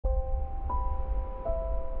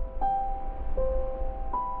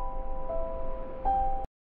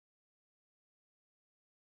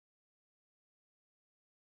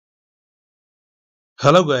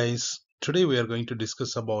Hello guys, today we are going to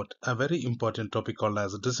discuss about a very important topic called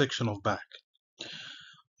as dissection of back.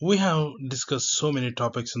 We have discussed so many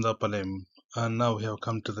topics in the upper limb and now we have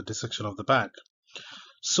come to the dissection of the back.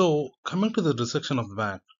 So coming to the dissection of the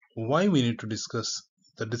back, why we need to discuss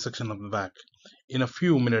the dissection of the back? In a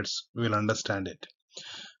few minutes we will understand it.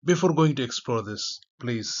 Before going to explore this,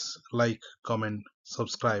 please like, comment,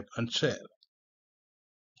 subscribe and share.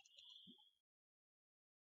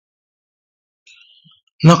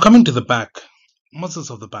 Now coming to the back,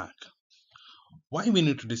 muscles of the back. Why we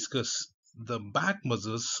need to discuss the back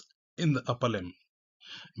muscles in the upper limb?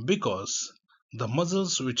 Because the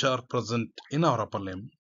muscles which are present in our upper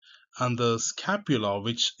limb and the scapula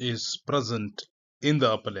which is present in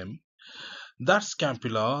the upper limb, that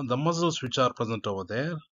scapula, the muscles which are present over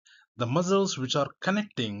there, the muscles which are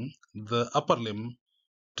connecting the upper limb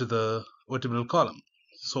to the vertebral column.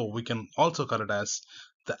 So we can also call it as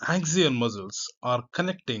the axial muscles are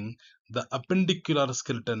connecting the appendicular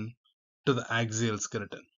skeleton to the axial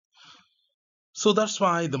skeleton. So that's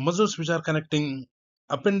why the muscles which are connecting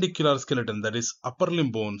appendicular skeleton, that is upper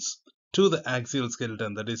limb bones, to the axial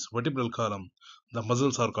skeleton, that is vertebral column, the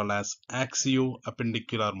muscles are called as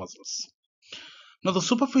axio-appendicular muscles. Now the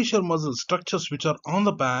superficial muscle structures which are on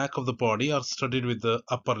the back of the body are studied with the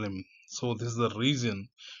upper limb. So this is the reason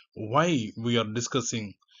why we are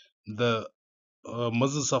discussing the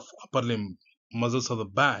muscles of upper limb, muscles of the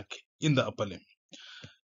back in the upper limb.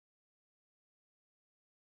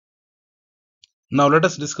 Now let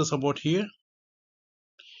us discuss about here.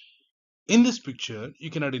 In this picture, you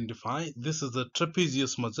can identify this is the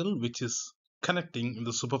trapezius muscle which is connecting in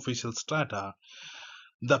the superficial strata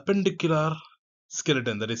the appendicular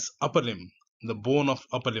skeleton, that is upper limb, the bone of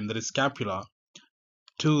upper limb, that is scapula,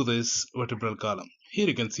 to this vertebral column. Here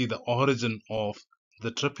you can see the origin of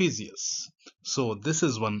the trapezius. So this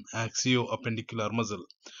is one axio-appendicular muscle.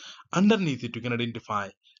 Underneath it, you can identify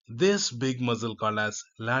this big muscle called as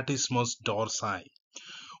Lattismus dorsi.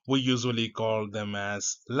 We usually call them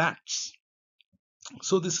as lats.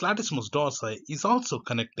 So this Lattismus dorsi is also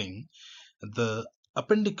connecting the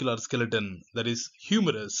appendicular skeleton, that is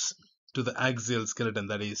humerus, to the axial skeleton,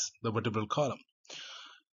 that is the vertebral column.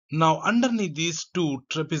 Now underneath these two,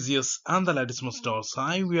 trapezius and the Lattismus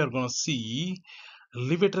dorsi, we are going to see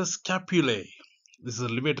Levator scapulae. This is a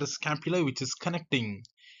Levator scapulae which is connecting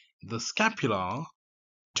the scapula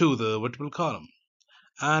to the vertebral column.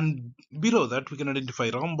 And below that we can identify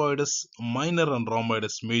Rhomboideus minor and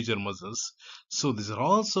Rhomboideus major muscles. So these are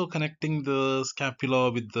also connecting the scapula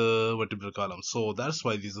with the vertebral column. So that's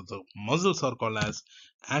why these are the muscles are called as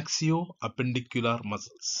axio-appendicular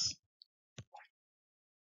muscles.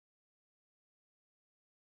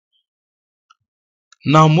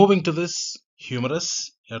 Now moving to this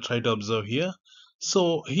humerus, try to observe here.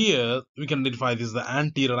 So here we can identify this is the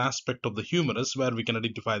anterior aspect of the humerus, where we can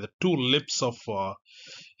identify the two lips of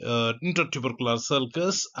intertubercular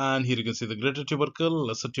sulcus, and here you can see the greater tubercle,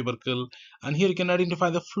 lesser tubercle, and here you can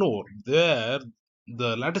identify the floor there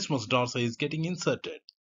the Lattismus dorsi is getting inserted.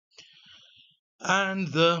 And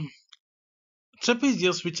the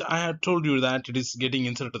trapezius, which I had told you that it is getting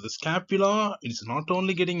inserted to the scapula, it is not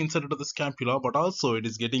only getting inserted to the scapula, but also it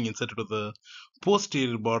is getting inserted to the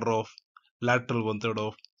posterior border of lateral one-third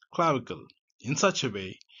of clavicle. In such a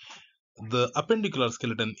way, the appendicular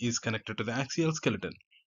skeleton is connected to the axial skeleton.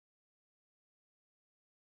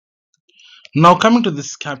 Now coming to the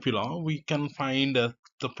scapula, we can find the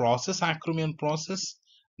process, acromion process,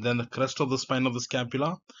 then the crest of the spine of the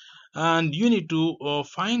scapula, and you need to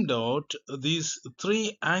find out these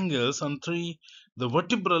three angles and the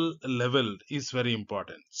vertebral level is very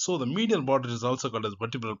important. So the medial border is also called as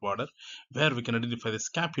vertebral border, where we can identify the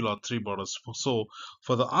scapula three borders. So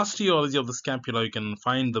for the osteology of the scapula, you can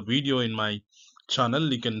find the video in my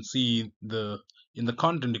channel. You can see in the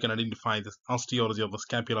content, you can identify the osteology of the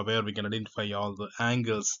scapula, where we can identify all the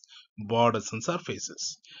angles, borders and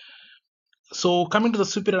surfaces. So coming to the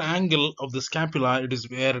superior angle of the scapula, it is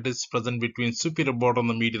where it is present between superior border and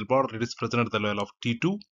the medial border. It is present at the level of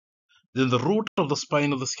T2. Then the root of the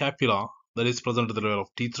spine of the scapula, that is present at the level of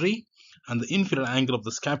T3, and the inferior angle of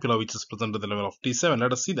the scapula, which is present at the level of T7.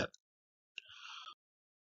 Let us see that.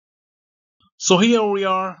 So here we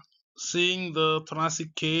are seeing the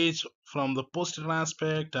thoracic cage from the posterior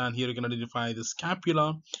aspect, and here you can identify the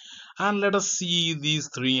scapula. And let us see these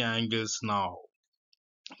three angles now,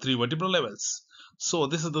 three vertebral levels. So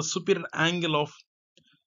this is the superior angle of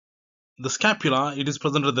the scapula. It is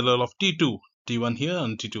present at the level of T2, T1 here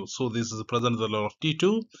and T2. So this is present at the level of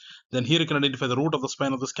T2. Then here you can identify the root of the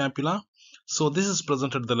spine of the scapula. So this is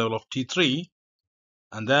present at the level of T3.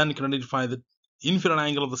 And then you can identify the inferior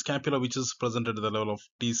angle of the scapula, which is present at the level of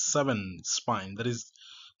T7 spine, that is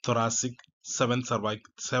thoracic,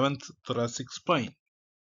 7th thoracic spine.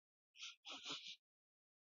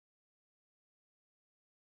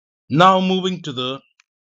 Now moving to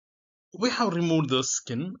we have removed the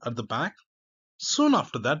skin at the back. Soon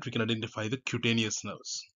after that, we can identify the cutaneous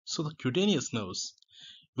nerves. So the cutaneous nerves,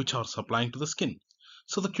 which are supplying to the skin.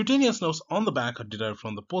 So the cutaneous nerves on the back are derived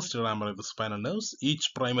from the posterior ramus of the spinal nerves.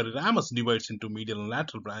 Each primary ramus divides into medial and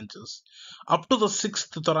lateral branches. Up to the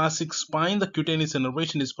 6th thoracic spine, the cutaneous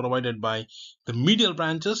innervation is provided by the medial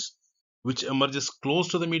branches, which emerges close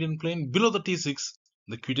to the median plane. Below the T6,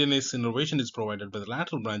 the cutaneous innervation is provided by the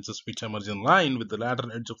lateral branches, which emerge in line with the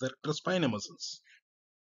lateral edge of the rectus spinae muscles.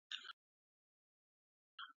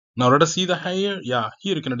 Now let us see the here. Yeah,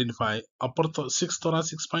 here you can identify upper 6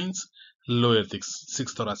 thoracic spines, lower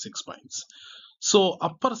 6 thoracic spines. So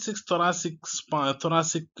upper 6 thoracic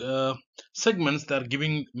segments, they are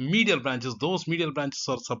giving medial branches. Those medial branches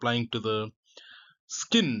are supplying to the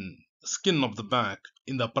skin of the back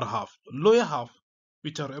in the upper half. Lower half,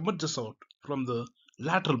 which are emerges out from the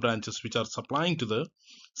lateral branches, which are supplying to the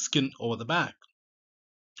skin over the back.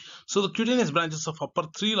 So the cutaneous branches of upper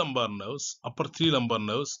three lumbar nerves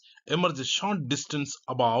emerge a short distance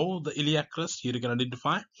above the iliac crest. Here you can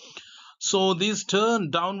identify. So these turn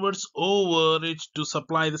downwards over it to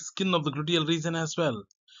supply the skin of the gluteal region as well.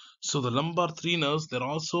 So the lumbar three nerves, they're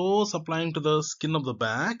also supplying to the skin of the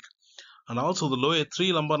back, and also the lower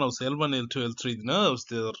three lumbar nerves, L1, L2, L3 nerves,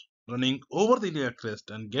 they're running over the iliac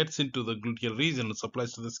crest and gets into the gluteal region and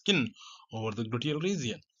supplies to the skin over the gluteal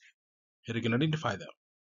region. Here you can identify them.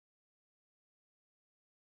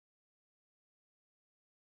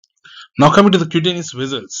 Now coming to the cutaneous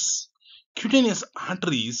vessels. Cutaneous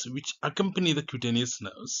arteries, which accompany the cutaneous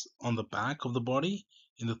nerves on the back of the body,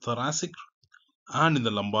 in the thoracic and in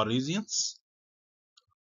the lumbar regions,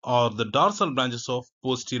 or the dorsal branches of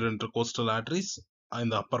posterior intercostal arteries in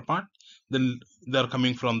the upper part. Then they are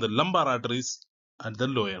coming from the lumbar arteries at the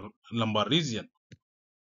lower lumbar region.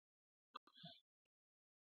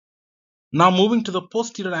 Now moving to the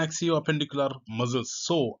posterior axio-appendicular muscles.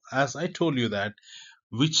 So as I told you that,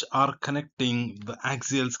 which are connecting the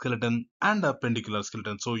axial skeleton and appendicular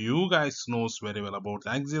skeleton. So you guys knows very well about the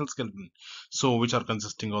axial skeleton. So which are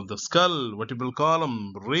consisting of the skull, vertebral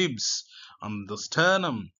column, ribs, and the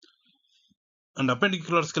sternum. And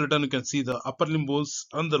appendicular skeleton, you can see the upper limb bones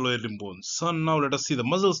and the lower limb bones. So now let us see the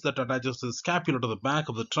muscles that attaches to the scapula to the back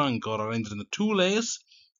of the trunk are arranged in the two layers.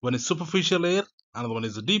 One is superficial layer, another one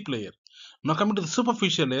is a deep layer. Now coming to the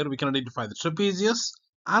superficial layer, we can identify the trapezius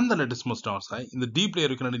and the Lattismus dorsi. In the deep layer,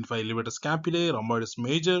 you can identify Levator scapulae, Rhomboideus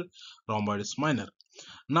major, Rhomboideus minor.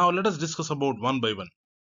 Now let us discuss about one by one.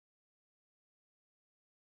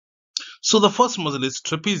 So the first muscle is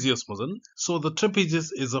trapezius muscle. So the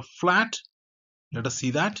trapezius is a flat. Let us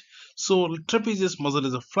see that. So trapezius muscle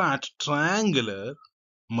is a flat triangular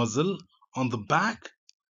muscle on the back,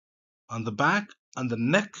 and the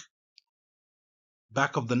neck,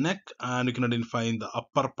 back of the neck, and you can identify in the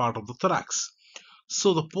upper part of the thorax.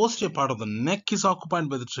 So the posterior part of the neck is occupied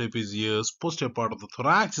by the trapezius, posterior part of the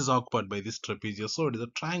thorax is occupied by this trapezius. So it is a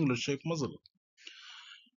triangular shaped muscle.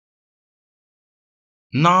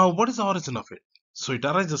 Now what is the origin of it? So it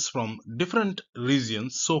arises from different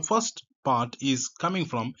regions. So first part is coming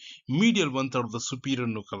from medial 1/3 of the superior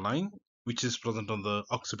nuchal line, which is present on the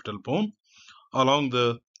occipital bone, along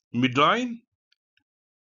the midline,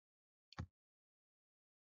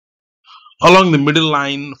 along the middle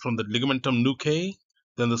line from the ligamentum nuchae,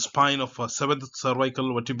 then the spine of 7th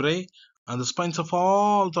cervical vertebrae, and the spines of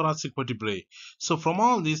all thoracic vertebrae. So from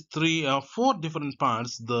all these four different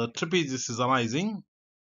parts, the trapezius is arising.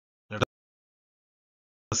 Let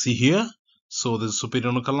us see here. So this is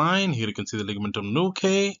superior nuchal line. Here you can see the ligamentum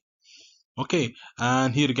nuchae. Okay,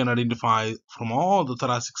 and here you can identify from all the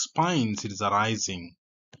thoracic spines it is arising.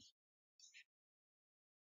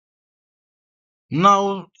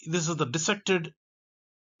 Now this is the dissected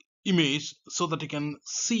image so that you can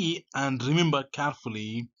see and remember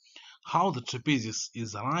carefully how the trapezius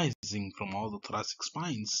is arising from all the thoracic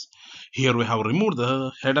spines. Here we have removed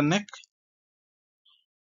the head and neck.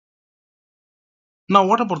 Now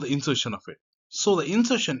what about the insertion of it? So the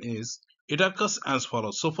insertion it occurs as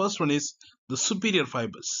follows. So first one is the superior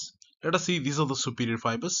fibers. Let us see, these are the superior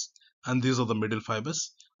fibers, and these are the middle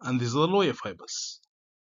fibers, and these are the lower fibers.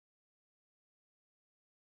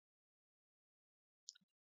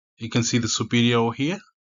 You can see the superior over here,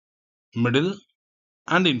 middle,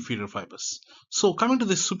 and inferior fibers. So coming to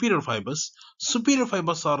the superior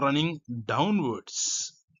fibers are running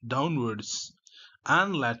downwards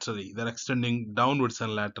and laterally. They're extending downwards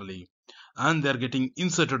and laterally. and they are getting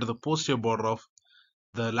inserted to the posterior border of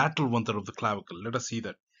the lateral 1/3 of the clavicle. Let us see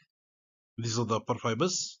that. These are the upper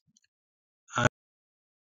fibers,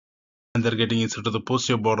 and they're getting inserted to the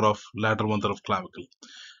posterior border of lateral 1/3 of clavicle.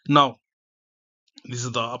 Now, this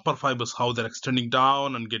is the upper fibers, how they're extending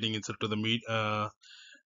down and getting inserted to the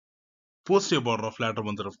posterior border of lateral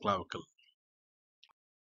 1/3 of clavicle.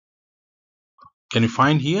 Can you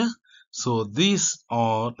find here? So these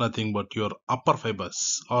are nothing but your upper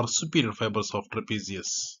fibers or superior fibers of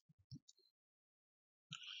trapezius.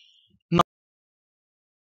 Now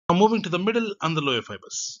moving to the middle and the lower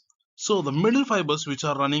fibers. So the middle fibers which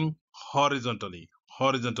are running horizontally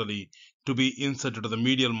to be inserted to the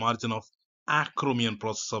medial margin of acromion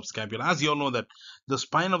process of scapula. As you all know that the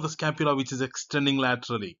spine of the scapula which is extending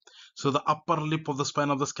laterally. So the upper lip of the spine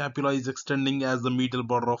of the scapula is extending as the medial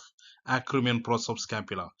border of acromion process of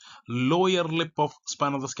scapula. Lower lip of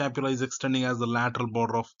spine of the scapula is extending as the lateral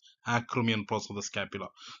border of acromion process of the scapula.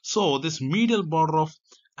 So this medial border of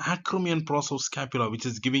acromion process of scapula which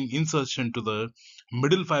is giving insertion to the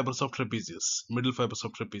middle fibers of trapezius,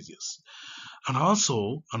 and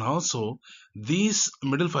also these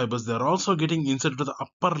middle fibers, they are also getting inserted to the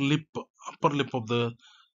upper lip of the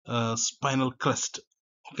spinal crest,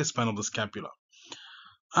 okay, spine of the scapula.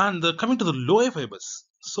 And coming to the lower fibers,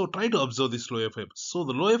 so try to observe these lower fibers. So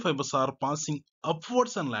the lower fibers are passing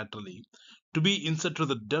upwards and laterally to be inserted to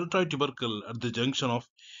the deltoid tubercle at the junction of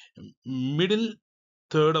middle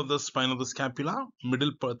third of the spine of the scapula,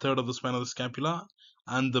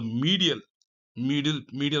 and the medial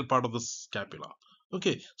part of the scapula.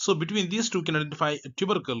 Okay, so between these two can identify a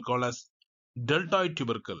tubercle called as deltoid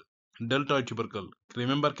tubercle.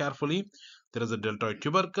 Remember carefully, there is a deltoid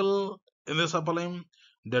tubercle in this upper limb,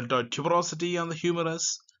 deltoid tuberosity on the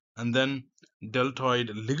humerus, and then deltoid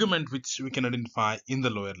ligament which we can identify in the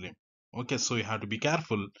lower limb. Okay, so you have to be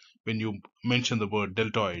careful when you mention the word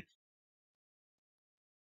deltoid.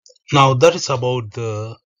 Now that is about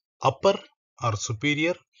the upper or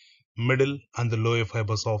superior, middle and the lower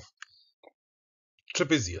fibers of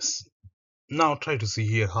trapezius. Now try to see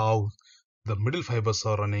here how the middle fibers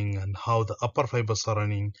are running and how the upper fibers are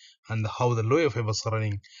running and how the lower fibers are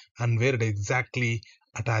running and where it exactly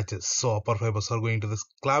attaches. So upper fibers are going to the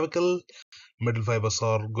clavicle, middle fibers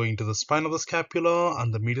are going to the spine of the scapula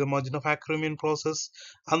and the medial margin of acromion process,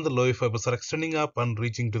 and the lower fibers are extending up and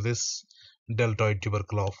reaching to this deltoid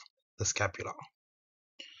tubercle of the scapula.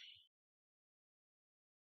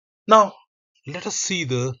 Now let us see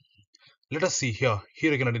here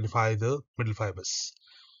you can identify the middle fibers.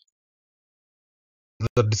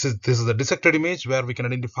 This is the dissected image where we can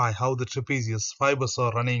identify how the trapezius fibers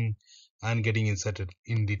are running and getting inserted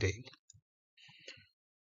in detail.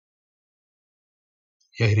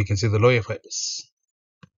 Here you can see the lower fibers,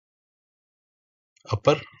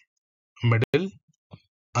 upper, middle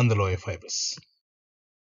and the lower fibers.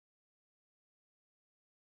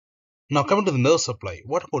 Now coming to the nerve supply,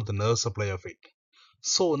 what about the nerve supply of it?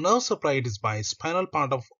 So nerve supply, it is by spinal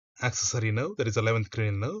part of accessory nerve, that is 11th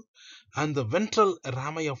cranial nerve, and the ventral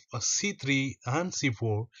rami of C3 and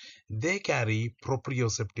C4, they carry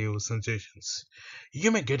proprioceptive sensations.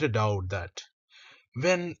 You may get a doubt that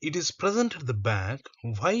when it is present at the back,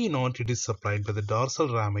 why not it is supplied by the dorsal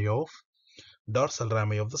rami of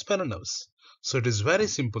the spinal nerves? So it is very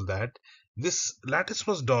simple that this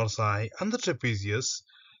Lattismus dorsi and the trapezius,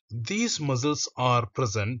 these muscles are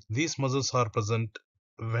present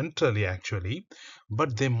ventrally actually,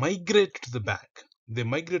 but they migrate to the back. They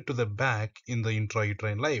migrate to the back in the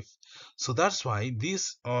intrauterine life. So that's why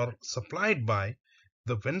these are supplied by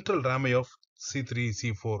the ventral rami of C3,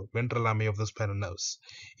 C4, ventral rami of the spinal nerves.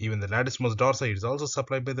 Even the Lattismus dorsi is also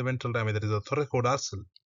supplied by the ventral rami, that is the thoracodorsal.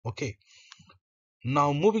 Okay.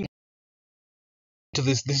 Now moving to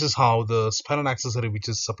this is how the spinal accessory which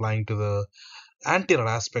is supplying to the anterior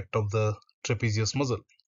aspect of the trapezius muscle.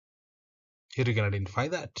 Here you can identify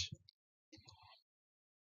that.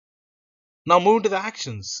 Now moving to the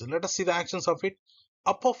actions. Let us see the actions of it.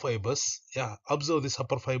 Upper fibers, observe this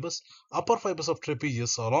upper fibers. Upper fibers of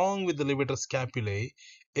trapezius along with the levator scapulae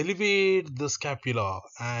elevate the scapula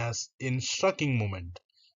as in shrugging movement.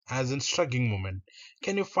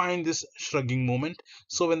 Can you find this shrugging movement?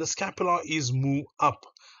 So when the scapula is moved up,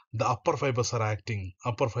 the upper fibers are acting.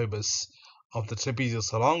 Upper fibers of the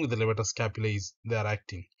trapezius along with the levator scapulae, they are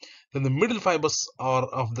acting. Then the middle fibers are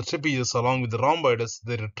of the trapezius along with the rhomboideus,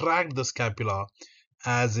 they retract the scapula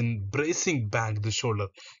as in bracing back the shoulder.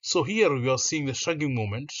 So here we are seeing the shrugging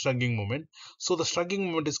movement. So the shrugging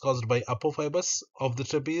movement is caused by upper fibers of the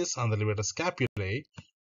trapezius and the levator scapulae.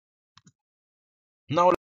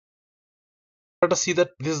 Now let us see that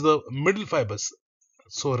this is the middle fibers.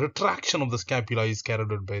 So retraction of the scapula is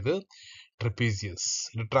carried out by the trapezius.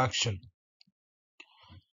 Retraction.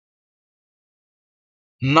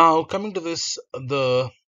 Now coming to this, the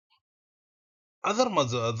other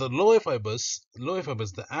muscle, the lower fibers,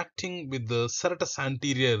 the acting with the serratus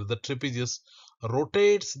anterior, the trapezius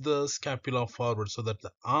rotates the scapula forward so that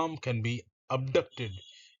the arm can be abducted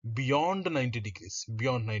beyond 90 degrees,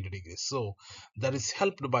 So that is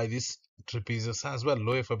helped by this trapezius as well,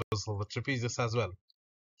 lower fibers of the trapezius as well.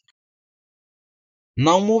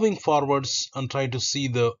 Now moving forwards and try to see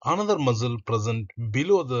the another muscle present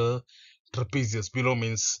below the trapezius. Below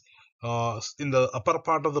means in the upper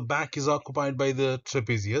part of the back is occupied by the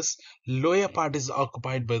trapezius, lower part is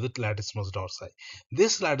occupied by the latissimus dorsi.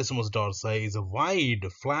 This latissimus dorsi is a wide,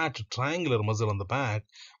 flat, triangular muscle on the back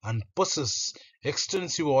and possesses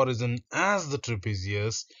extensive origin as the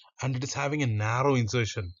trapezius, and it is having a narrow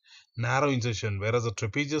insertion, whereas the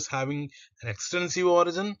trapezius having an extensive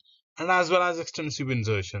origin and as well as extensive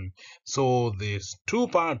insertion. So these two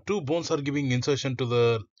bones are giving insertion to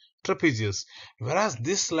the trapezius, whereas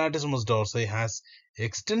this latissimus dorsi has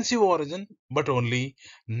extensive origin but only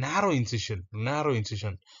narrow incision.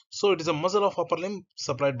 So it is a muscle of upper limb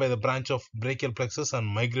supplied by the branch of brachial plexus and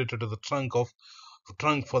migrated to the trunk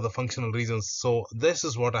for the functional reasons. So this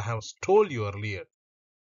is what I have told you earlier.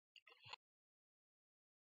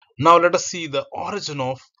 Now let us see the origin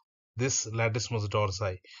of this latissimus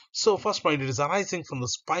dorsi. So first point, it is arising from the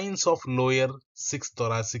spines of lower six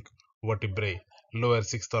thoracic vertebrae,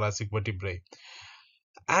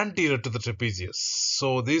 anterior to the trapezius.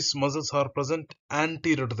 So these muscles are present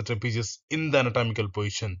anterior to the trapezius in the anatomical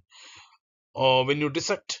position. When you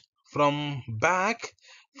dissect from back,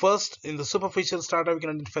 first in the superficial strata we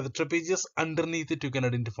can identify the trapezius, underneath it you can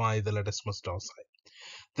identify the latissimus dorsi.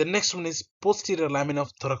 The next one is posterior lamina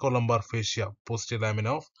of thoracolumbar fascia. For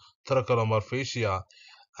thoracolumbar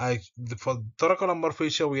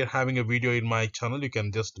fascia, we are having a video in my channel. You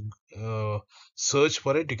can just search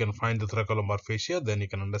for it. You can find the thoracolumbar fascia. Then you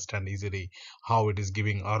can understand easily how it is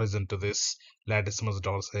giving origin to this latissimus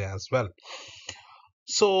dorsi as well.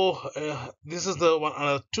 So this is the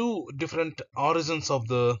one, two different origins of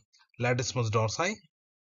the latissimus dorsi.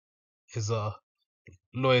 Is a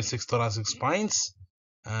lower six thoracic spines,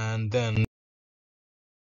 and then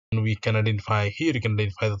we can identify here, you can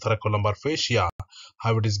identify the thoracolumbar fascia,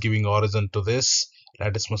 how it is giving origin to this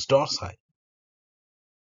latissimus dorsi.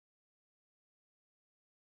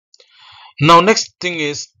 Now next thing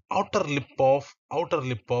is outer lip of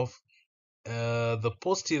the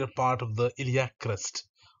posterior part of the iliac crest.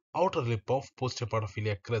 Posterior part of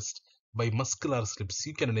iliac crest by muscular slips.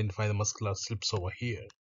 You can identify the muscular slips over here.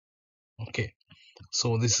 Okay,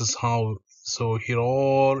 so this is how, so here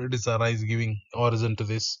all it is giving origin to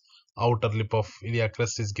this outer lip of iliac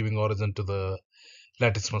crest is giving origin to the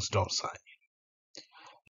latissimus dorsi.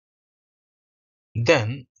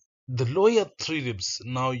 Then the lower three ribs,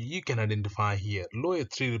 now you can identify here, lower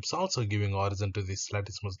three ribs also giving origin to this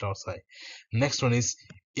latissimus dorsi. Next one is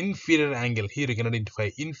inferior angle. Here you can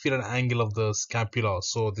identify inferior angle of the scapula.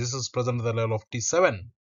 So this is present at the level of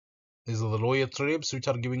T7. These are the lower three ribs which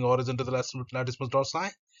are giving origin to the latissimus dorsi.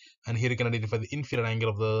 And here you can identify the inferior angle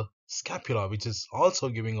of the scapula, which is also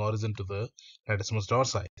giving origin to the latissimus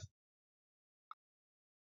dorsi.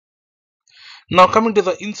 Now coming to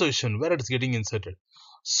the insertion, where it is getting inserted.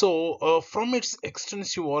 So from its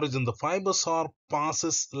extensive origin, the fibers are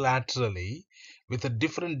passes laterally with a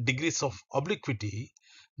different degrees of obliquity.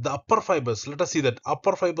 The upper fibers, let us see that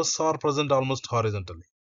upper fibers are present almost horizontally.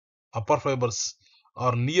 Upper fibers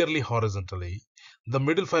are nearly horizontally. The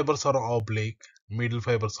middle fibers are oblique.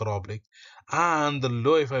 And the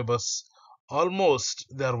lower fibers almost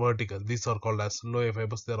they are vertical. These are called as lower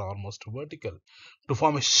fibers. They are almost vertical to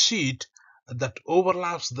form a sheet that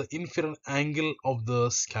overlaps the inferior angle of the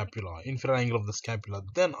scapula.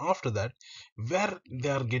 Then after that, where they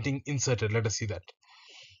are getting inserted, let us see that.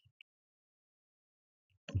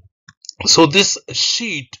 So this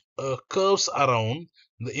sheet curves around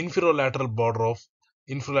the inferior-lateral border of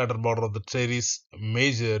the teres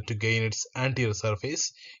major to gain its anterior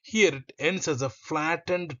surface. Here it ends as a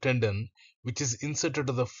flattened tendon which is inserted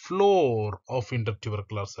to the floor of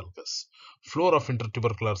intertubercular sulcus.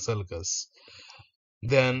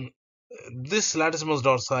 Then this latissimus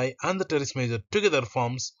dorsi and the teres major together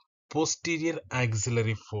forms posterior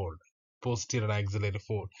axillary fold.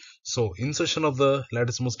 So insertion of the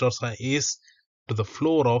latissimus dorsi is to the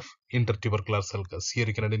floor of intertubercular sulcus. Here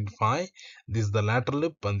you can identify this is the lateral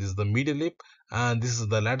lip and this is the medial lip, and this is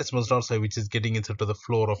the latissimus dorsi which is getting inserted to the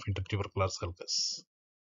floor of intertubercular sulcus.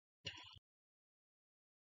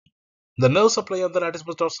 The nerve supply of the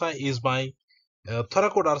latissimus dorsi is by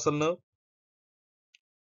thoracodorsal nerve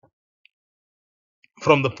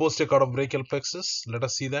from the posterior cord of brachial plexus. Let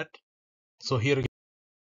us see that. So here you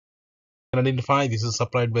can identify this is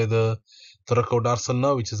supplied by the thoracodorsal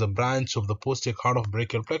nerve, which is a branch of the posterior cord of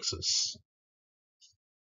brachial plexus.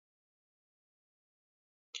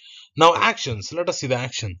 Now actions, let us see the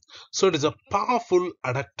action. So it is a powerful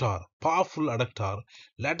adductor.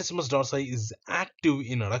 Latissimus dorsi is active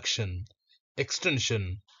in adduction,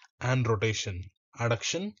 extension and rotation.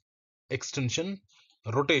 Adduction, extension,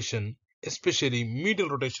 rotation, especially medial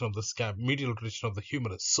rotation of the scap, medial rotation of the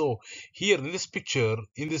humerus. So here in this picture,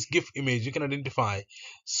 in this GIF image, you can identify.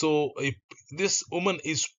 So if this woman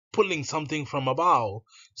is pulling something from above,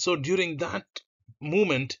 so during that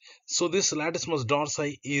movement, so this latissimus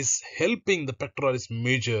dorsi is helping the pectoralis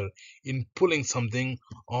major in pulling something,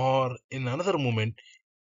 or in another moment,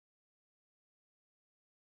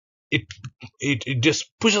 it it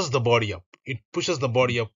just pushes the body up. It pushes the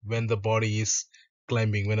body up when the body is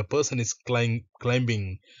climbing. When a person is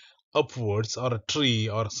climbing upwards, or a tree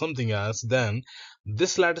or something else, then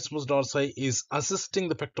this latissimus dorsi is assisting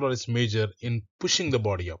the pectoralis major in pushing the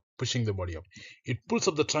body up. It pulls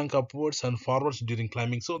up the trunk upwards and forwards during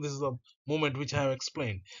climbing. So this is the movement which I have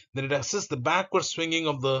explained. Then it assists the backward swinging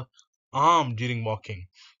of the arm during walking.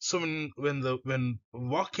 So when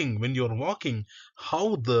you're walking,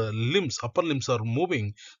 how the limbs, upper limbs are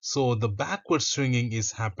moving, so the backward swinging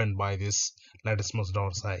is happened by this latissimus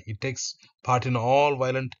dorsi. It takes part in all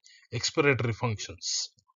violent expiratory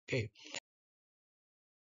functions. Okay,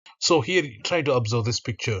 so here try to observe this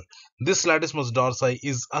picture. This latissimus dorsi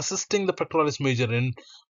is assisting the pectoralis major in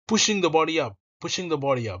pushing the body up,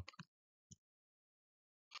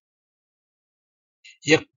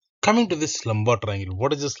 Yeah, coming to this lumbar triangle.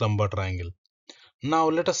 What is this lumbar triangle? Now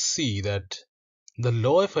let us see that the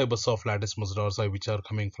lower fibers of latissimus dorsi, which are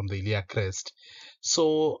coming from the iliac crest,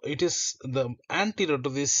 so it is the anterior to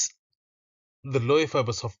this, the lower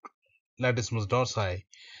fibers of latissimus dorsi,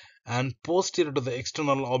 and posterior to the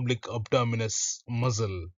external oblique abdominis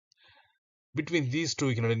muscle. Between these two,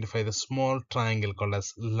 you can identify the small triangle called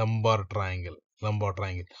as lumbar triangle.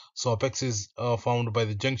 So apex is formed by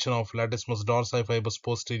the junction of latissimus dorsi fibers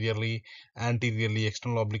posteriorly, anteriorly,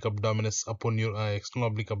 external oblique abdominis upon your external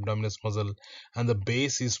oblique abdominis muscle, and the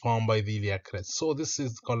base is formed by the iliac crest. So this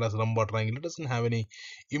is called as lumbar triangle. It doesn't have any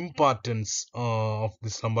importance of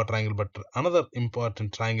this lumbar triangle, but another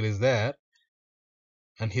important triangle is there,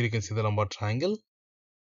 and here you can see the lumbar triangle.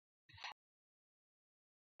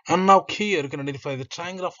 And now here you can identify the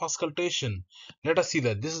triangle of auscultation. Let us see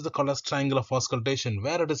that this is the called as triangle of auscultation.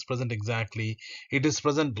 Where it is present exactly? It is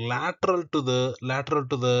present lateral to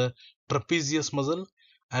the trapezius muscle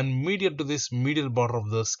and medial to this medial border of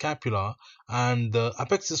the scapula, and the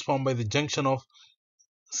apex is formed by the junction of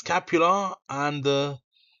scapula and the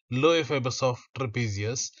lower fibers of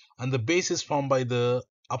trapezius, and the base is formed by the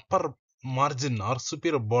upper margin or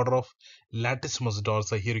superior border of latissimus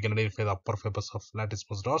dorsi. Here you can identify the upper fibers of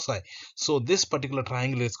latissimus dorsi. So this particular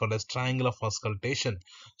triangle is called as triangle of auscultation.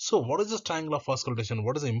 So what is this triangle of auscultation?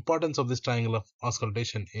 What is the importance of this triangle of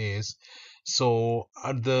auscultation is, so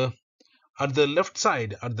at the left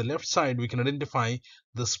side we can identify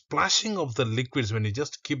the splashing of the liquids. When you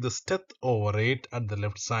just keep the steth over it at the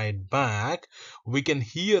left side back, we can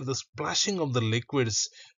hear the splashing of the liquids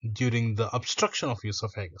during the obstruction of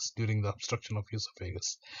esophagus,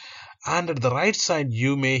 and at the right side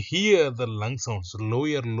you may hear the lung sounds,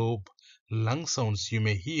 lower lobe lung sounds you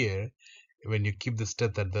may hear when you keep the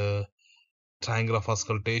steth at the triangle of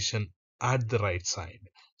auscultation at the right side.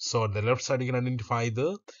 So at the left side, you can identify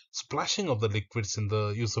the splashing of the liquids in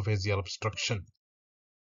the esophageal obstruction.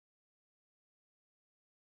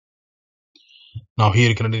 Now here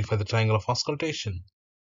you can identify the triangle of auscultation.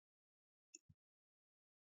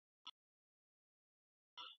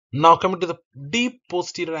 Now coming to the deep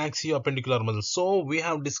posterior axio-appendicular muscles. So we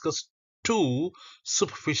have discussed two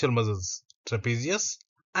superficial muscles, trapezius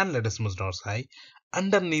and latissimus dorsi.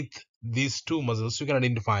 Underneath these two muscles, you can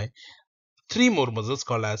identify three more muscles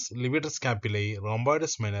called as levator scapulae,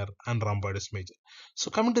 rhomboideus minor, and rhomboideus major.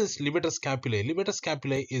 So coming to this levator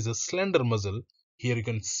scapulae is a slender muscle. Here you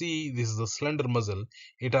can see this is a slender muscle.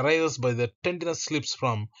 It arises by the tendinous slips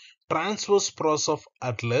from transverse process of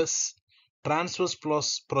atlas,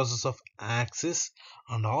 process of axis,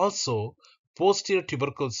 and also posterior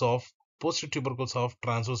tubercles of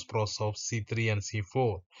transverse process of C3 and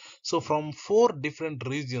C4. So from four different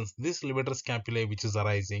regions, this levator scapulae which is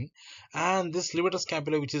arising, and this levator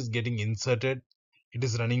scapula which is getting inserted, it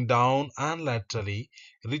is running down and laterally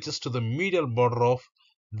reaches to the medial border of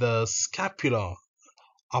the scapula,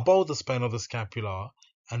 above the spine of the scapula,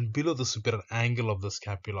 and below the superior angle of the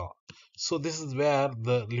scapula. So this is where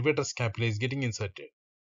the levator scapula is getting inserted.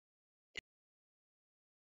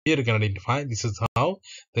 Here you can identify this is how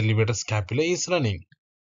the levator scapula is running.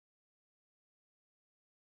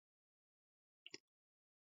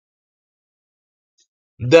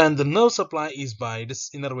 Then the nerve supply is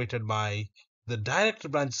innervated by the direct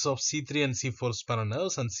branches of C3 and C4 spinal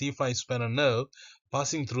nerves and C5 spinal nerve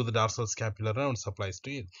passing through the dorsal scapular and supplies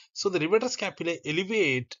to it. So the levator scapula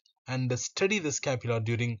elevate and steady the scapula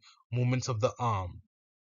during movements of the arm.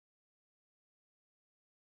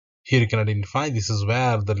 Here you can identify this is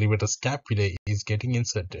where the levator scapula is getting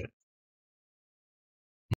inserted.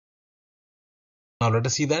 Now let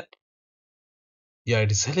us see that. Yeah,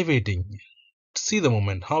 it is elevating. See the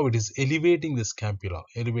movement, how it is elevating the scapula,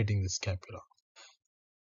 elevating the scapula.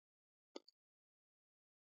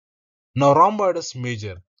 Now rhomboideus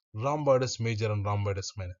major and rhomboideus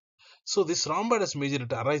minor. So this rhomboideus major,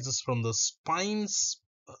 it arises from the spines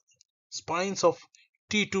of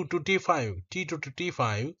T2 to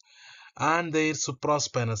T5 and their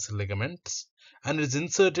supraspinous ligaments, and it is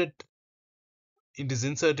inserted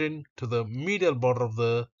to the medial border of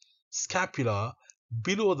the scapula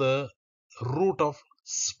below the root of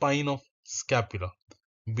spine of scapula.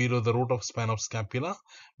 Below the root of spine of scapula,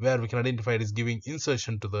 where we can identify it is giving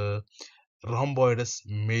insertion to the rhomboideus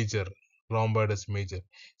major.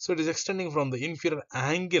 So it is extending from the inferior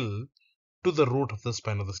angle to the root of the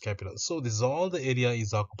spine of the scapula. So this is all the area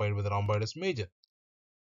is occupied with the rhomboideus major.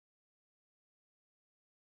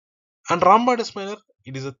 And rhomboideus minor,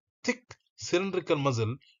 it is a thick cylindrical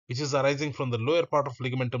muscle which is arising from the lower part of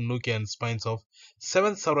ligamentum nuchae and spines of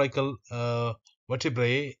 7th cervical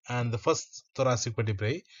vertebrae and the first thoracic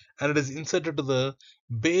vertebrae, and it is inserted to the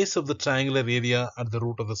base of the triangular area at the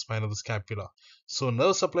root of the spine of the scapula. So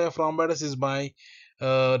nerve supply of rhomboideus is by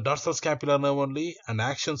dorsal scapular nerve only, and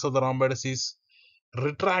actions of the rhomboideus is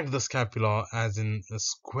retract the scapula, as in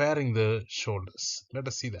squaring the shoulders. Let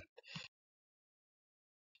us see that.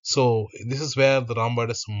 So this is where the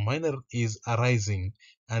rhomboideus minor is arising,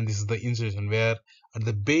 and this is the insertion where at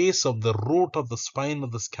the base of the root of the spine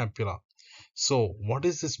of the scapula. So what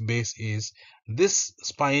is this base is, this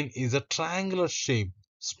spine is a triangular shape.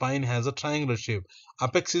 Spine has a triangular shape.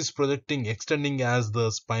 Apex is projecting, extending as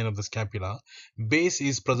the spine of the scapula. Base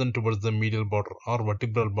is present towards the medial border or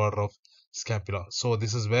vertebral border of scapula. So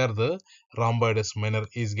this is where the rhomboideus minor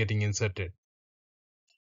is getting inserted.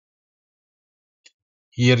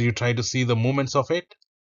 Here you try to see the movements of it.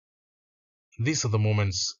 These are the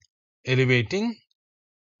movements: elevating,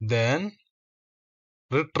 then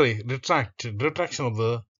retraction of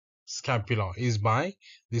the scapula is by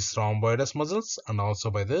these rhomboideus muscles and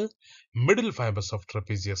also by the middle fibers of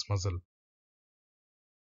trapezius muscle.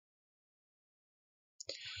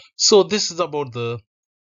 So this is about the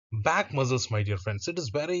back muscles, my dear friends. It is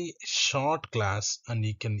very short class and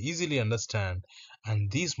you can easily understand,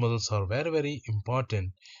 and these muscles are very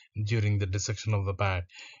important during the dissection of the back.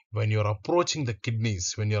 When you are approaching the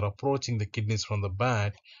kidneys, from the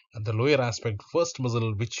back at the lower aspect, first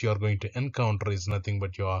muscle which you are going to encounter is nothing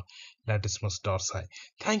but your Lattismus dorsi.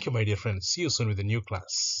 Thank you, my dear friends. See you soon with a new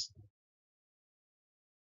class.